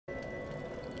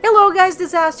Hello guys,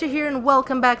 Disaster here and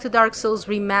welcome back to Dark Souls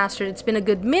Remastered. It's been a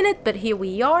good minute, but here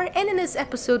we are, and in this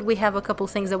episode we have a couple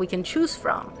things that we can choose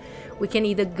from. We can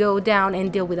either go down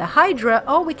and deal with a Hydra,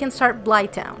 or we can start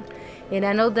Blighttown. And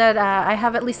I know that I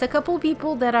have at least a couple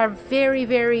people that are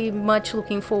very much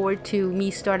looking forward to me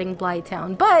starting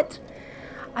Blighttown, but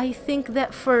I think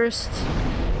that first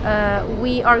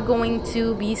we are going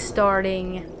to be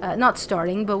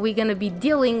but we're going to be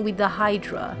dealing with the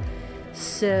Hydra.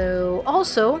 So,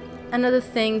 also, another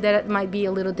thing that might be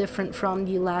a little different from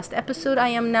the last episode, I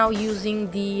am now using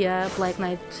the Black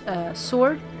Knight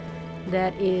sword.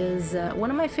 That is one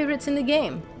of my favorites in the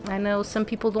game. I know some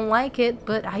people don't like it,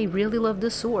 but I really love the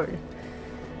sword.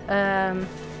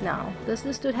 Now, does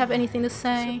this dude have anything to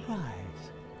say?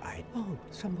 Surprise! Oh,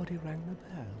 somebody rang the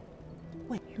bell.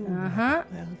 Wait, you well,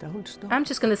 don't stop. I'm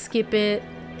just gonna skip it.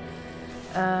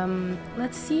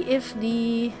 Let's see if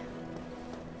the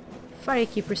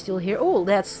Firekeeper's still here. Oh,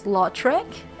 that's Lautrec.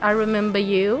 I remember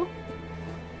you.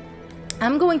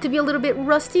 I'm going to be a little bit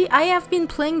rusty. I have been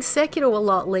playing Sekiro a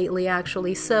lot lately,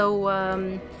 actually, so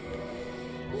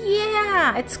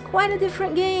yeah, it's quite a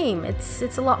different game.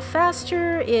 It's a lot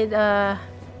faster. It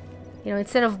you know,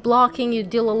 instead of blocking, you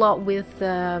deal a lot with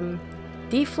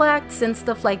deflects and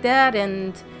stuff like that,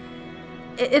 and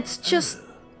it's just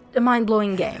a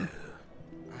mind-blowing game.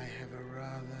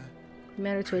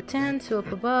 Matter to attend, to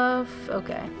up above.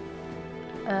 Okay.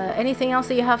 Anything else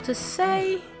that you have to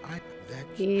say?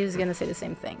 He's gonna say the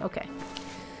same thing. Okay.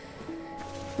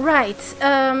 Right.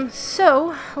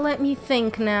 So, let me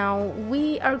think now.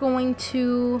 We are going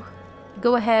to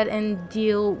go ahead and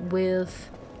deal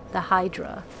with the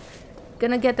Hydra.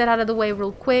 Gonna get that out of the way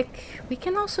real quick. We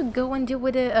can also go and deal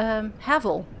with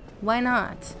Havel. Why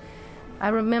not? I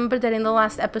remember that in the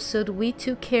last episode we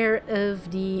took care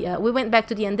of the... we went back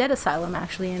to the Undead Asylum,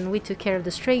 actually, and we took care of the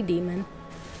Stray Demon.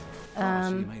 So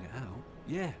you made it out?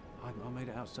 Yeah, I made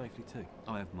it out safely too.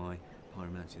 I have my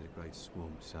Pyromancy of the Great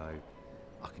Swarm, so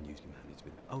I can usually manage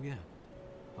with it. Oh yeah,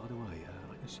 by the way,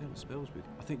 I can share the spells with you.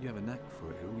 I think you have a knack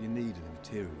for it. All you need are the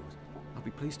materials. I'll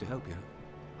be pleased to help you.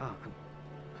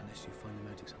 Unless you find the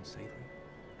magic's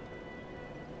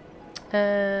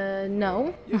unsavory.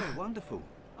 No. Yeah, wonderful.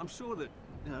 I'm sure that,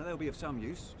 you know, they'll be of some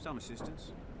use, some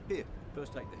assistance. Here,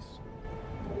 first take this.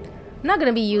 I'm not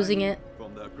gonna be using it.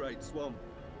 From the Great Swamp.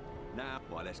 Now,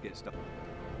 why, let's get started.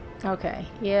 Okay,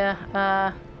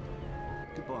 yeah,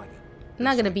 Goodbye then. I'm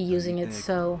not gonna be using it,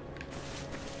 so...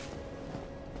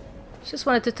 Just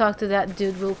wanted to talk to that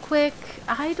dude real quick.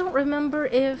 I don't remember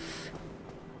if...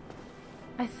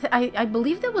 I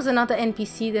believe there was another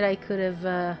NPC that I could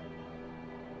have,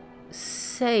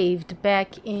 saved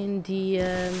back in the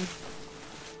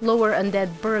lower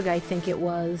Undead Burg, I think it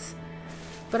was.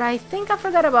 But I think I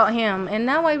forgot about him, and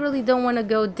now I really don't want to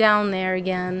go down there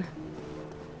again.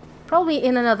 Probably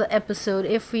in another episode,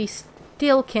 if we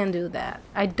still can do that.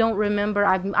 I don't remember.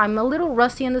 I'm a little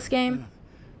rusty in this game.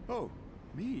 Oh,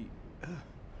 me?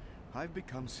 I've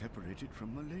become separated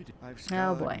from my lady. I've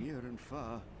scoured near and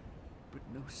far, but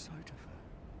no sight of her.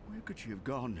 Where could she have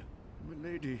gone? My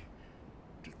lady...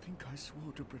 To think I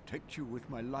swore to protect you with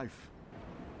my life.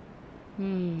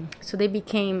 So they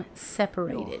became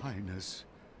separated. Your Highness,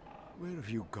 where have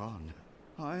you gone?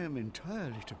 I am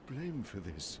entirely to blame for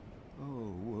this.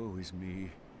 Oh, woe is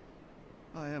me.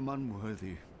 I am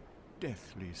unworthy,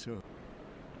 deathly so.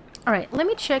 Alright, let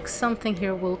me check something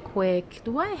here real quick.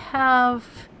 Do I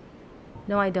have...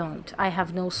 No, I don't. I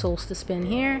have no souls to spend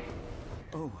here.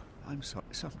 Oh, I'm sorry.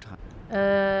 Sometime.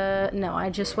 No, I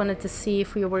just wanted to see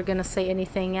if we were gonna say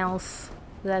anything else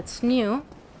that's new.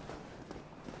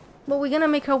 But we're gonna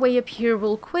make our way up here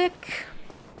real quick.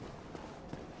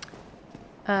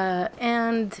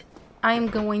 And I'm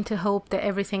going to hope that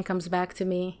everything comes back to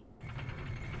me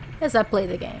as I play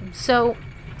the game. So,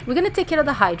 we're gonna take care of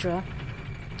the Hydra.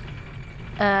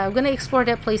 We're gonna explore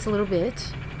that place a little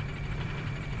bit.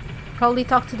 Probably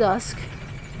talk to Dusk.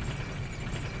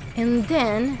 And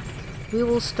then... we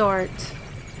will start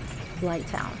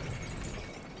Blighttown.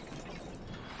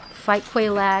 Fight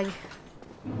Quelaag.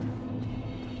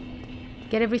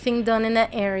 Get everything done in that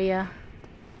area.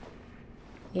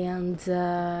 And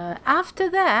after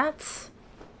that,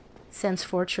 Sense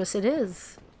Fortress it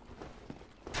is.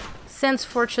 Sense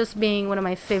Fortress being one of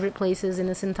my favorite places in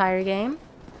this entire game.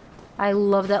 I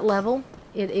love that level.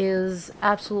 It is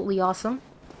absolutely awesome.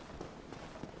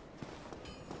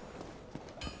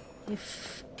 If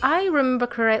I remember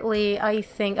correctly, I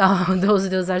think... Oh, those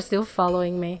dudes are still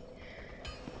following me.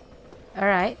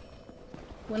 Alright.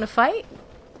 Wanna fight?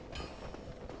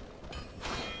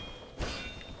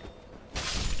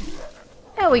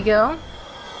 There we go.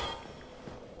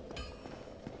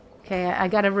 Okay, I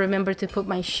gotta remember to put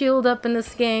my shield up in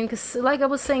this game, because like I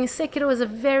was saying, Sekiro is a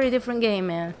very different game,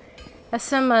 man. Has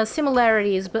some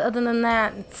similarities, but other than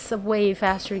that, it's a way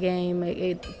faster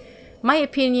game. My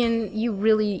opinion, you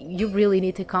really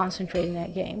need to concentrate in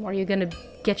that game, or you're gonna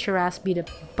get your ass beat a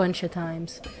bunch of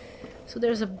times. So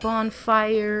there's a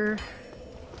bonfire.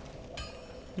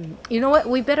 You know what?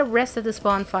 We better rest at this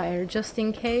bonfire, just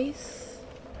in case.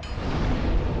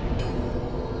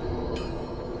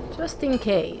 Just in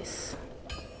case.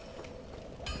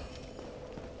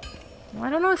 I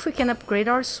don't know if we can upgrade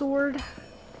our sword.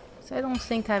 So I don't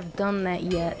think I've done that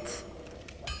yet.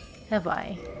 Have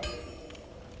I?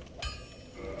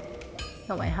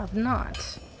 No, I have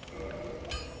not.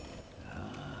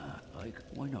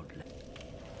 Why not?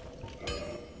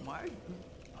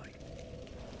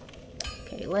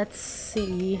 Okay, let's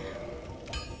see.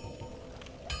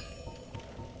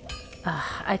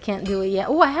 I can't do it yet.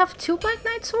 Oh, I have 2 Black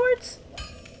Knight swords?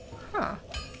 Huh.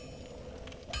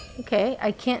 Okay,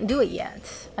 I can't do it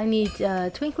yet. I need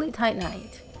Twinkly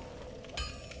Titanite.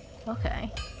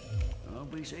 Okay. I'll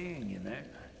be seeing you then.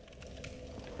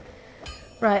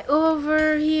 Right,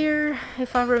 over here,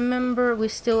 if I remember, we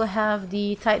still have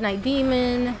the Titanite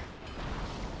Demon,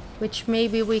 which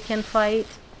maybe we can fight.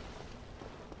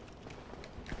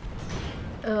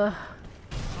 Oh,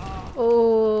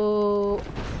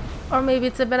 or maybe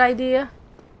it's a bad idea.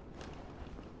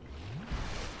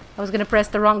 I was gonna press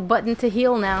the wrong button to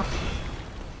heal now.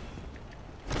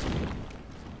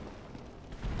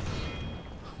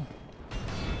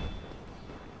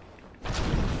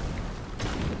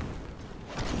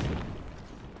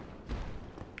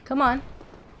 Come on.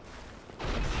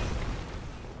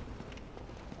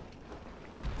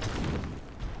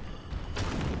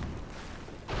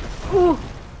 Ooh.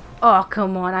 Oh,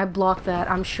 come on. I blocked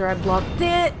that. I'm sure I blocked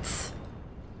it.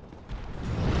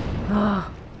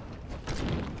 Oh.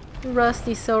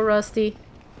 Rusty, so rusty.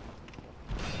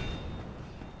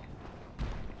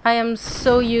 I am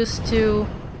so used to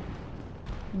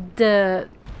the,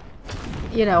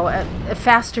 you know, a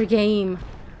faster game.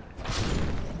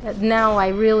 Now I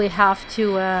really have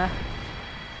to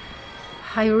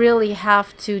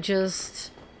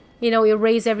just, you know,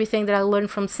 erase everything that I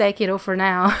learned from Sekiro for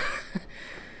now.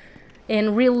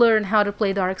 And relearn how to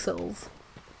play Dark Souls.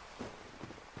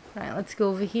 Alright, let's go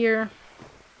over here.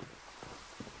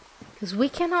 Because we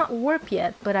cannot warp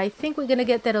yet, but I think we're gonna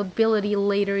get that ability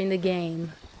later in the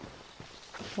game.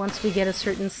 Once we get a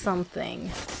certain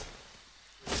something.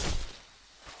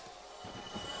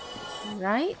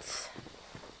 Right?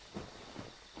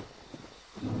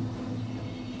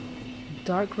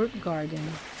 Darkroot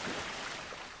Garden.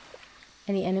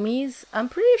 Any enemies? I'm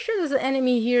pretty sure there's an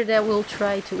enemy here that will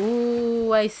try to...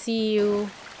 Ooh, I see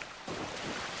you.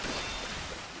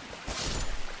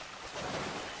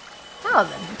 Oh,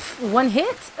 then. 1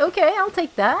 hit? Okay, I'll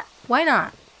take that. Why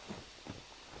not?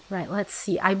 Right, let's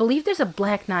see. I believe there's a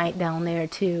Black Knight down there,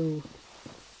 too.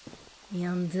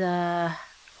 And,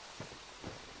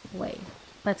 wait.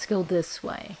 Let's go this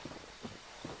way.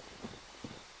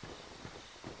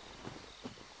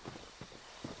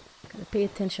 Gotta pay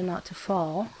attention not to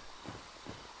fall.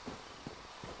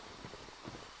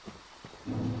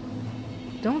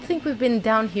 Don't think we've been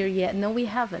down here yet. No, we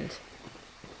haven't.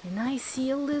 And I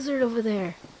see a lizard over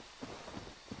there.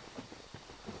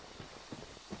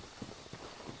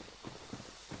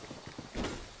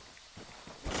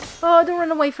 Oh, don't run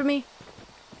away from me.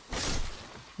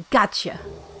 Gotcha.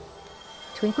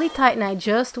 Twinkly Titanite,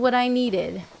 just what I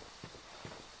needed.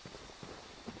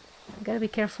 I gotta be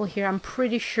careful here. I am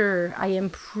pretty sure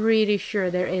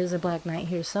there is a Black Knight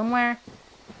here somewhere.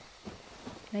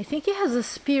 And I think he has a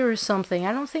spear or something.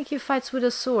 I don't think he fights with a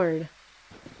sword.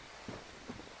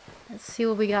 Let's see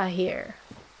what we got here.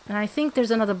 And I think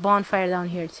there's another bonfire down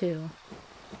here too.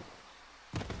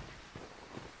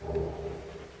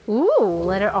 Ooh,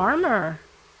 leather armor.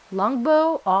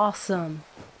 Longbow, awesome.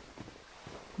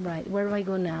 Right, where do I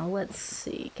go now? Let's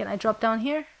see. Can I drop down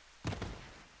here?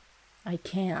 I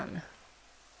can.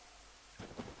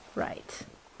 Right.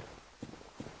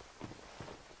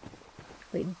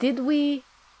 Wait, did we...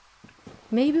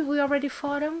 Maybe we already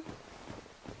fought him?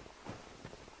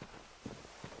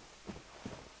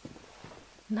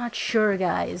 Not sure,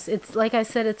 guys. It's like I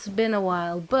said, it's been a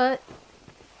while, but...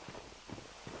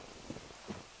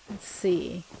 Let's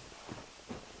see.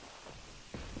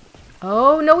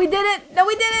 Oh, no, we did it! No,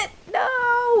 we did it!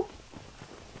 No!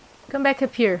 Come back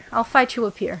up here. I'll fight you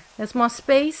up here. There's more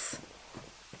space.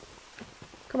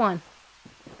 Come on.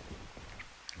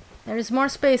 There's more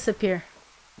space up here.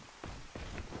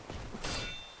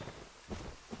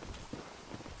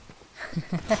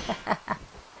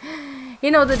 You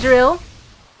know the drill.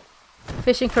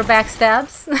 Fishing for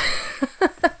backstabs.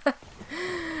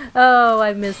 Oh,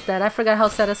 I missed that. I forgot how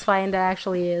satisfying that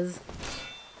actually is.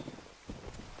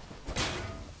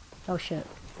 Oh shit.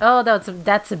 Oh,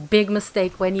 that's a big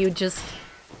mistake when you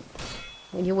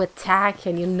attack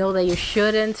and you know that you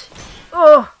shouldn't.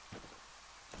 Oh!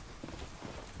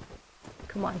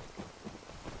 Come on.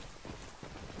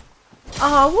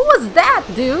 Oh, what was that,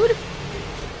 dude?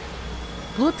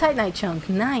 Blue Titanite chunk.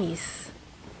 Nice.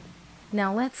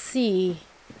 Now let's see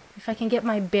if I can get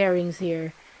my bearings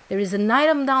here. There is an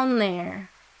item down there.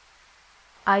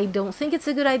 I don't think it's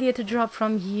a good idea to drop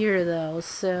from here though,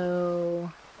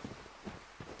 so...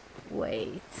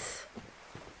 Wait.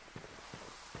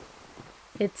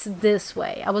 It's this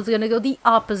way. I was gonna go the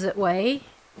opposite way,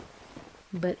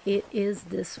 but it is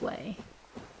this way.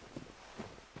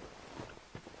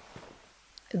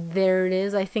 There it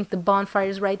is. I think the bonfire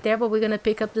is right there, but we're gonna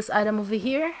pick up this item over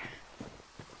here.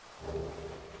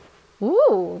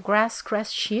 Ooh, grass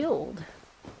crest shield.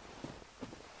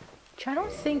 Which I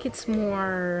don't think it's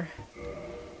more...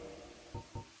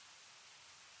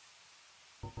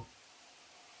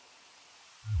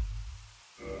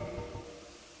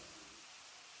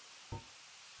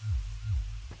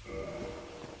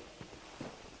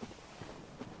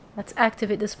 Let's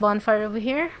activate this bonfire over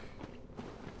here.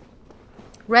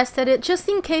 Rest at it, just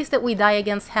in case that we die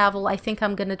against Havel. I think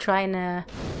I'm gonna try and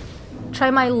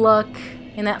try my luck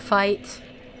in that fight.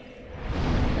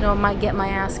 You know, I might get my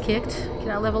ass kicked.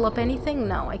 Can I level up anything?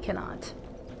 No, I cannot.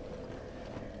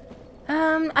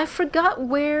 I forgot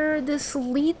where this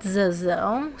leads us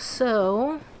though,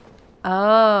 so...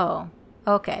 Oh,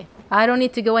 okay. I don't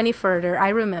need to go any further, I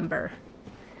remember.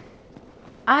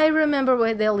 I remember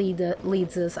where that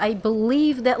leads us. I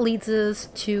believe that leads us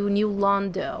to New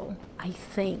Londo, I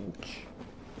think.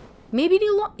 Maybe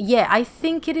New Londo? Yeah, I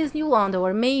think it is New Londo,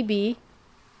 or maybe...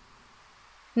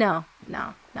 No.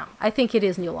 I think it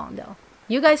is New Londo.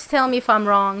 You guys tell me if I'm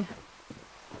wrong.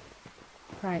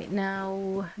 Right,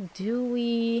 now, do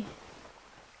we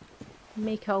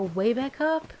make our way back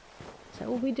up? Is that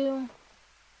what we do?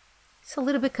 It's a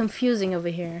little bit confusing over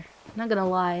here, not gonna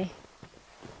lie.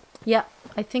 Yeah,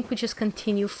 I think we just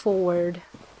continue forward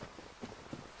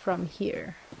from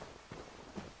here.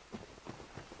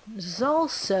 There's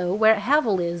also, where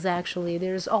Havel is actually,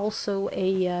 there's also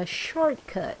a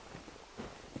shortcut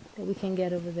that we can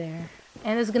get over there.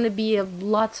 And there's gonna be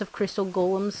lots of crystal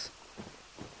golems.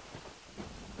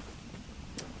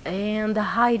 And the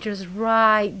Hydra's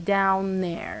right down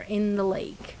there in the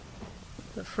lake.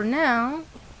 But for now,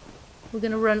 we're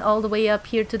gonna run all the way up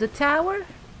here to the tower.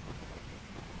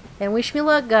 And wish me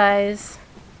luck, guys.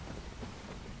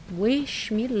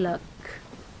 Wish me luck.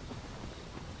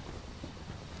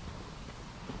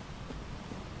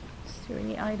 Is there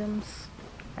any items?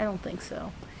 I don't think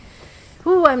so.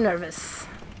 Ooh, I'm nervous.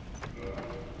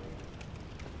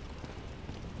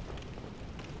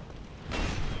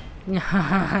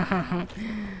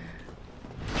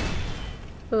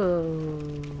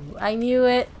 Oh, I knew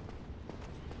it.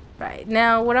 Right,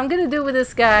 now what I'm gonna do with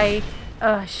this guy...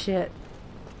 Oh, shit.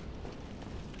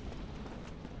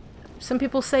 Some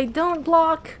people say don't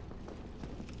block,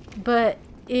 but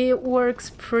it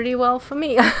works pretty well for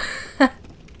me.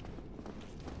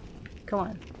 Come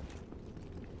on.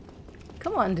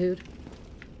 Come on, dude.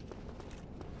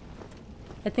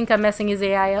 I think I'm messing his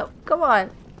AI up. Come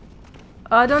on.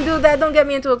 Oh, don't do that. Don't get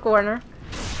me into a corner.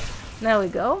 There we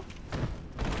go.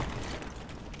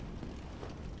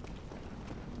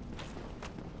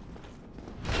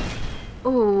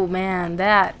 Oh, man.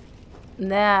 That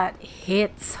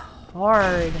hits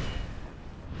hard.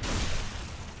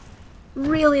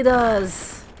 Really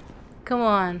does. Come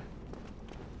on.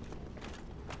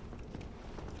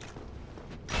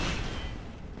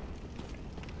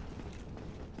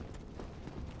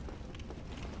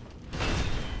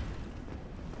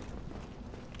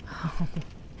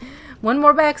 One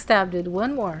more backstab, dude.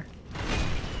 One more.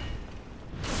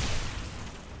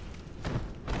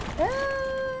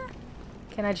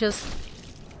 Can I just...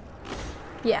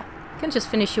 Yeah, can just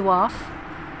finish you off.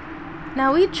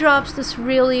 Now he drops this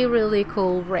really, really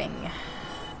cool ring.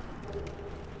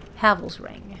 Havel's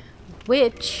ring.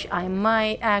 Which I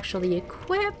might actually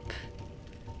equip.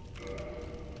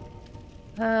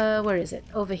 Where is it?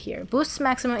 Over here. Boosts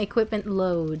maximum equipment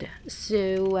load.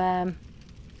 So,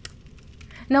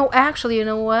 no, actually, you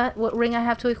know what? What ring I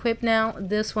have to equip now?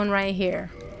 This one right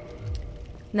here.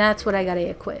 That's what I gotta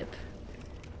equip.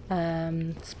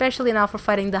 Especially now for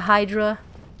fighting the Hydra.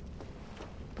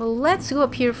 But let's go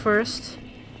up here first.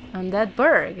 On that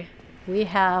berg. We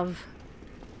have,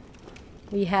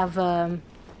 God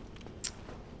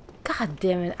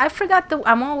damn it. I forgot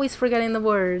I'm always forgetting the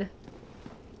word.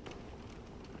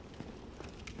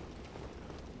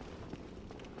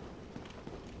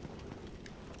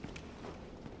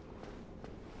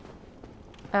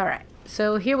 Alright,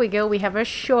 so here we go. We have a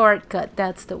shortcut.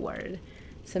 That's the word.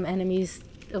 Some enemies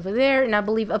over there. And I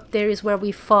believe up there is where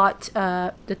we fought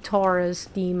the Taurus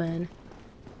demon.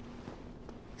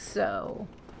 So...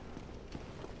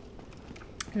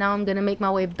 now I'm gonna make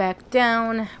my way back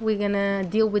down. We're gonna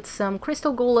deal with some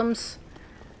crystal golems.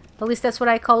 At least that's what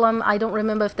I call them. I don't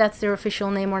remember if that's their official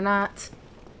name or not.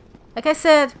 Like I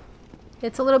said,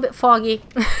 it's a little bit foggy.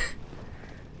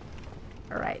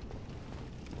 Alright.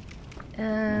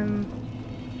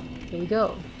 Here we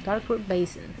go. Darkwood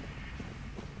Basin.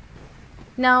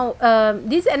 Now,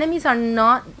 these enemies are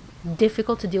not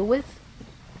difficult to deal with.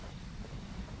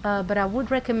 But I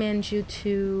would recommend you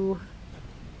to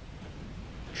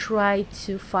try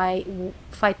to fight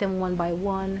them one by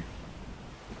one.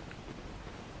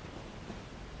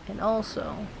 And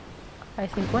also, I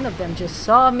think one of them just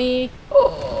saw me.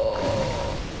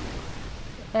 Oh.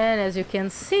 And as you can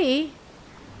see,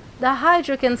 the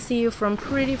Hydra can see you from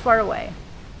pretty far away.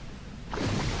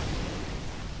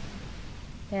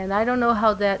 And I don't know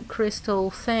how that crystal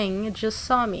thing just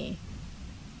saw me.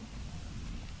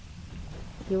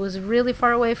 He was really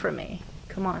far away from me.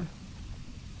 Come on.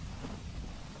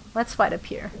 Let's fight up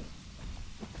here.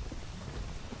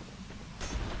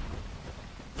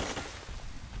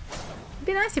 It'd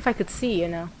be nice if I could see, you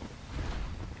know.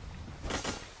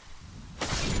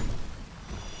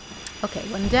 Okay,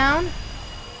 one down.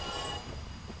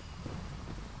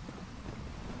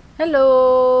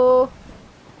 Hello.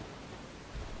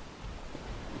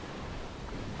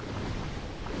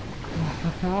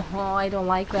 Oh, I don't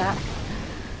like that.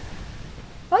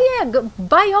 Oh yeah,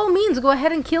 by all means, go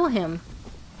ahead and kill him.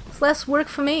 It's less work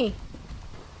for me.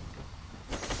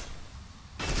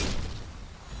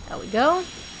 There we go.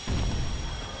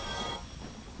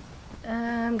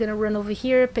 I'm gonna run over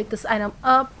here, pick this item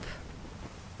up.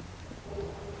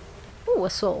 Ooh, a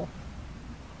soul.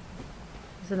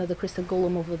 There's another crystal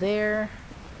golem over there.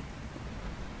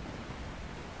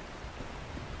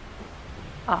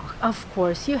 Oh, of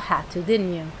course, you had to,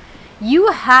 didn't you?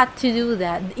 You had to do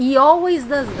that. He always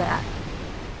does that.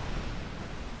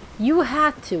 You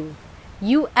had to.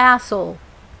 You asshole.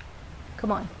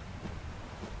 Come on.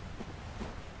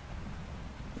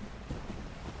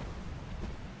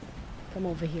 Come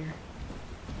over here.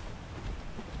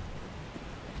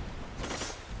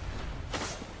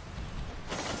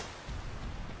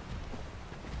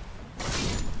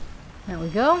 There we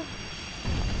go.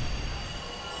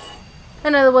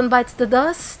 Another one bites the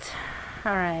dust.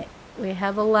 Alright, we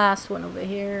have a last one over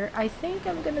here. I think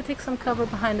I'm gonna take some cover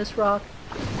behind this rock.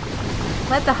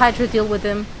 Let the Hydra deal with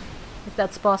him, if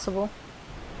that's possible.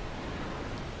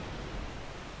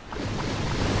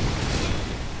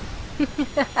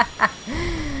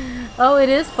 Oh, it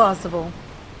is possible.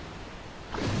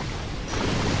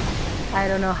 I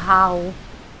don't know how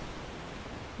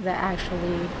that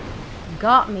actually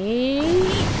got me.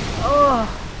 Oh,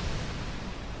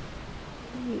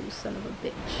 you son of a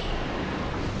bitch.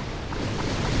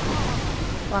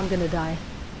 Oh, I'm gonna die.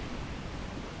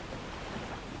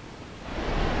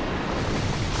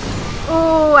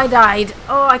 Oh, I died.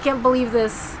 Oh, I can't believe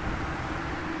this.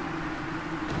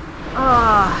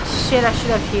 Oh, shit, I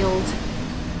should have healed.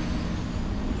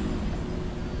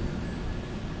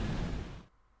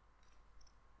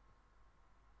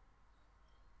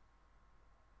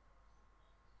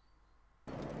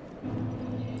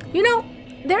 You know,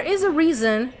 there is a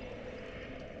reason.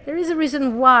 There is a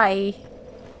reason why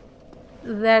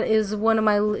that is one of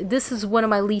my... This is one of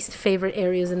my least favorite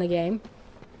areas in the game.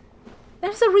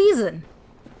 There's a reason.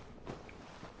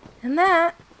 And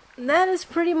that is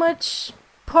pretty much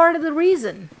part of the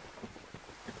reason.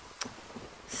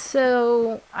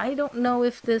 So, I don't know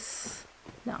if this...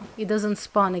 No, he doesn't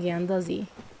spawn again, does he?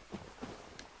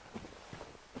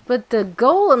 But the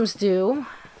golems do.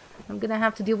 I'm gonna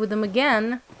have to deal with them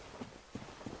again.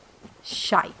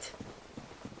 Shite.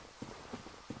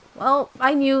 Well,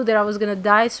 I knew that I was gonna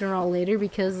die sooner or later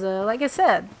because, like I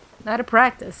said, out of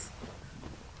practice.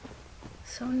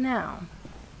 So now,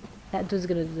 that dude's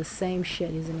gonna do the same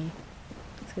shit, isn't he?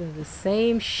 He's gonna do the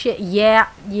same shit. Yeah,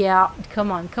 yeah.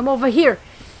 Come on, come over here.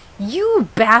 You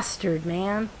bastard,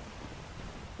 man.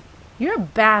 You're a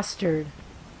bastard.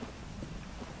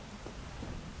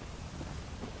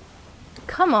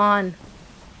 Come on.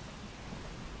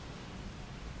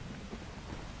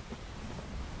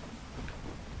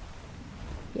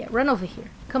 Yeah, run over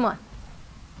here. Come on.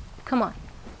 Come on.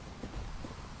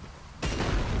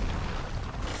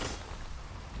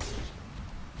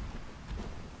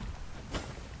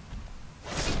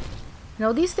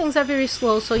 No, these things are very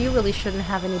slow, so you really shouldn't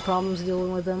have any problems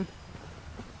dealing with them.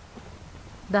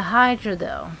 The Hydra,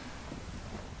 though.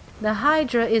 The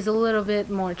Hydra is a little bit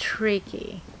more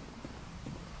tricky.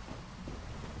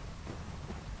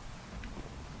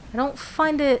 I don't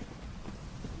find it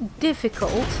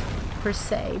difficult, per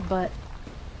se, but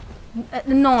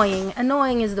annoying.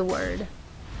 Annoying is the word.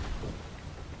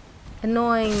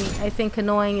 Annoying, I think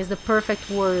annoying is the perfect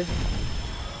word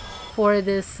for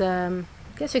this, I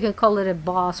guess you can call it a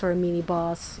boss or a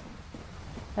mini-boss.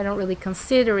 I don't really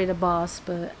consider it a boss,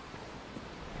 but...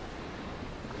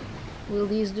 Will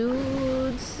these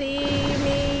dudes see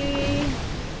me?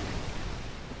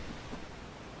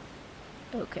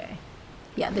 Okay.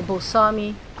 Yeah, they both saw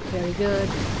me. Very good.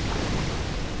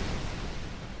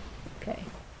 Okay.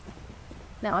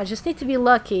 Now I just need to be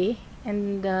lucky,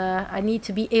 and I need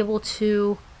to be able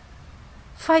to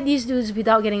fight these dudes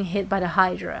without getting hit by the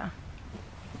Hydra.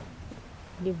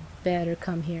 You better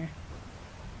come here.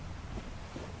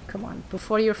 Come on,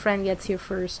 before your friend gets here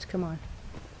first. Come on.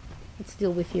 Let's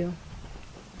deal with you.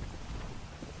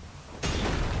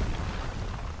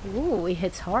 Ooh, he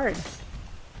hits hard.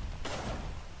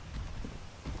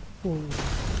 Ooh,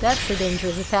 that's a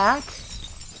dangerous attack.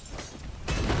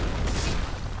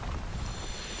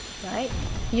 Right,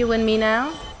 you and me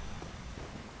now.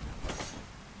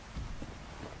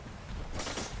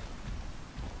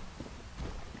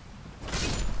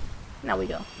 Now we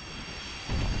go.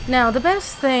 Now, the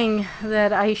best thing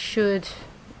that I should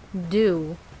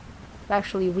do is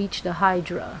actually reach the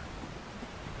Hydra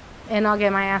and not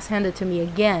get my ass handed to me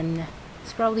again.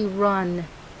 Is probably run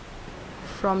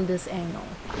from this angle.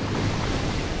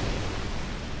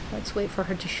 Let's wait for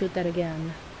her to shoot that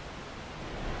again.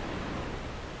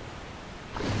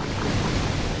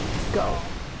 Let's go.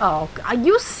 Oh, are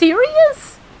you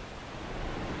serious?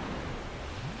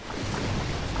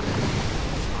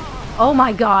 Oh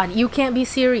my god, you can't be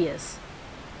serious.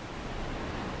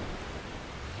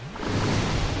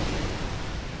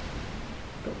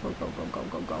 Go, go, go, go, go,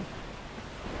 go, go.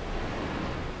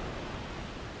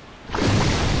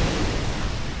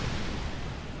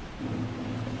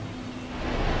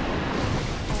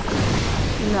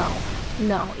 No,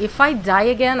 no. If I die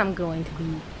again, I'm going to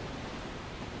be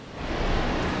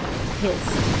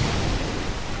pissed.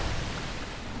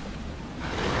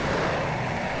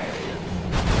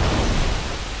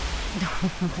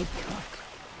 Oh my god.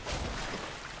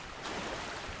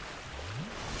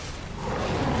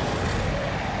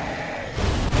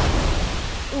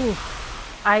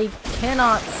 Oof. I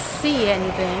cannot see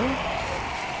anything.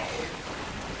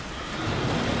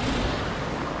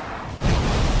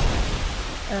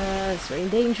 It's very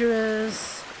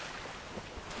dangerous.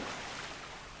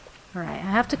 Alright,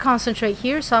 I have to concentrate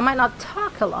here, so I might not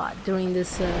talk a lot during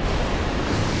this...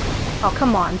 Oh,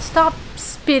 come on. Stop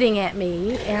spitting at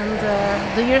me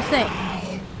and do your thing.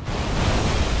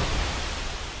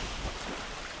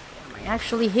 Am I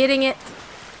actually hitting it?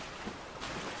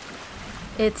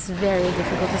 It's very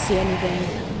difficult to see anything.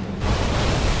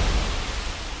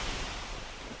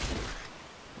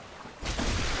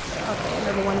 Okay,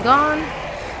 another one gone.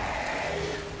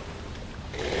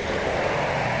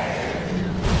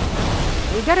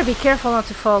 You gotta be careful not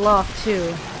to fall off,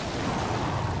 too.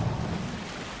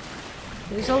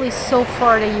 There's only so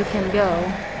far that you can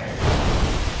go.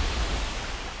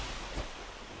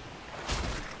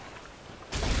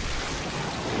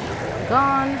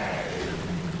 Gone.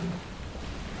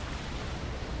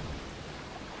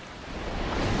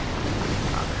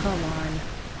 Oh, come on.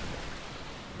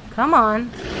 Come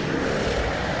on.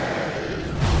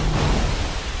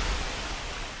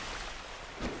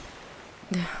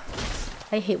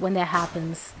 I hate when that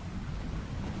happens.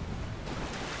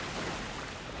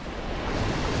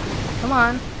 Come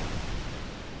on.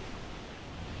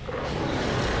 Look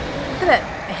at that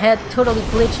head totally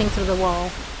glitching through the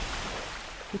wall.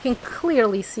 You can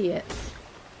clearly see it.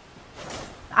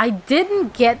 I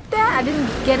didn't get that? I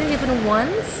didn't get it even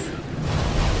once?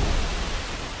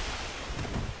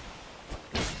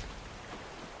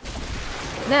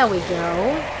 There we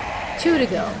go. 2 to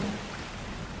go.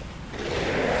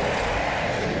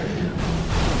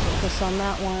 Focus on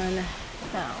that one.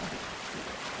 No.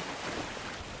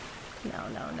 No,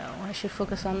 no, no. I should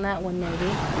focus on that one,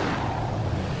 maybe.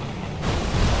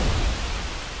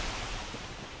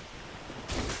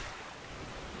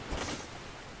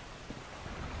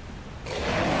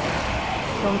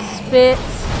 Don't spit.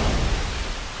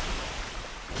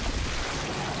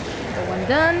 One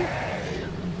done.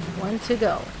 1 to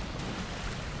go.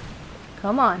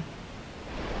 Come on.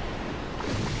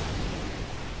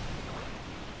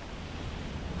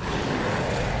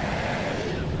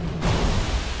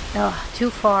 Oh, too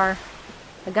far.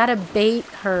 I gotta bait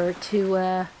her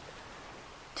to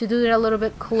do it a little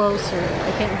bit closer.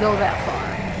 I can't go that far.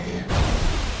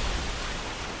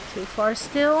 Too far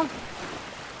still.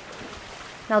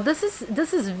 Now this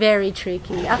is very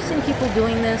tricky. I've seen people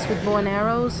doing this with bow and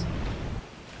arrows.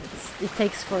 It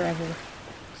takes forever.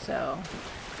 So,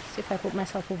 let's see if I put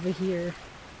myself over here.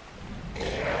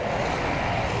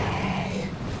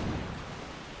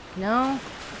 No?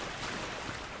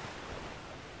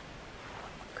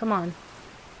 Come on.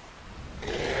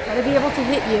 Gotta be able to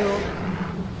hit you.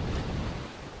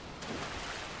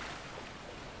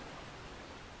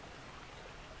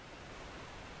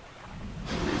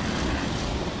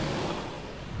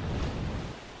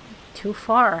 Too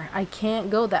far. I can't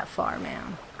go that far,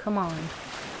 man. Come on.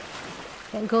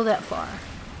 Can't go that far.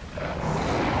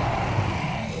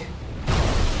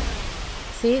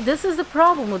 See, this is the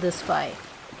problem with this fight.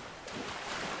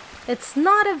 It's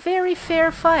not a very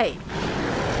fair fight.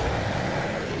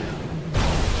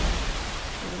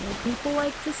 People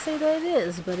like to say that it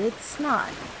is, but it's not.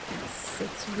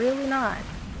 It's really not.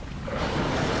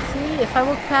 See, if I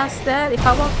walk past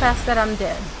that, I'm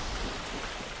dead.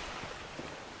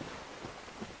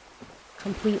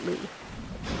 Completely.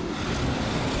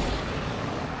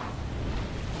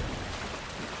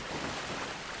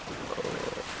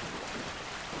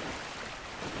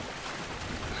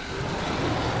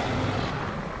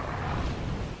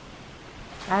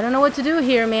 I don't know what to do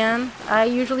here, man. I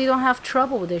usually don't have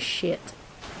trouble with this shit.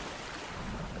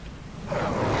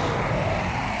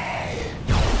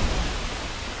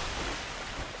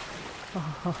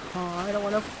 Oh, I don't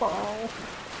want to fall.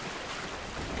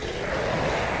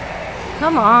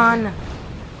 Come on.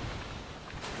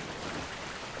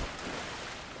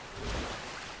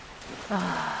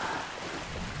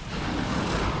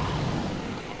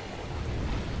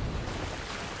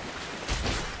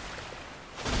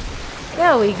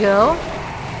 There we go.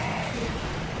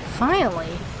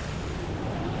 Finally.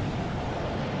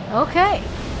 Okay.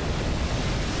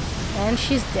 And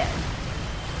she's dead.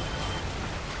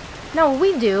 Now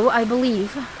we do, I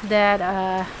believe,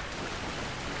 that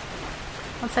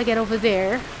once I get over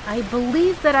there, I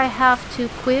believe that I have to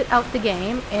quit out the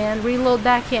game and reload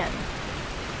back in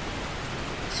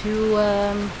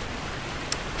to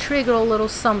trigger a little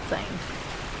something.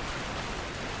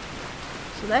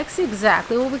 So that's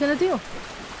exactly what we're gonna do.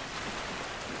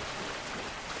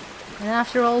 And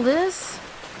after all this,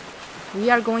 we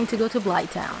are going to go to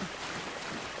Blighttown.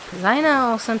 Because I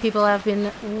know some people have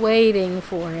been waiting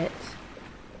for it.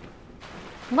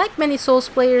 Like many Souls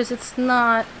players, it's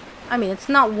not... I mean, it's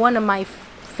not one of my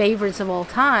favorites of all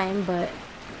time, but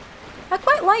I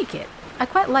quite like it. I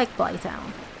quite like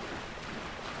Blighttown.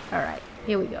 Alright,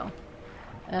 here we go.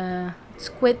 Let's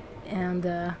quit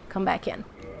and come back in.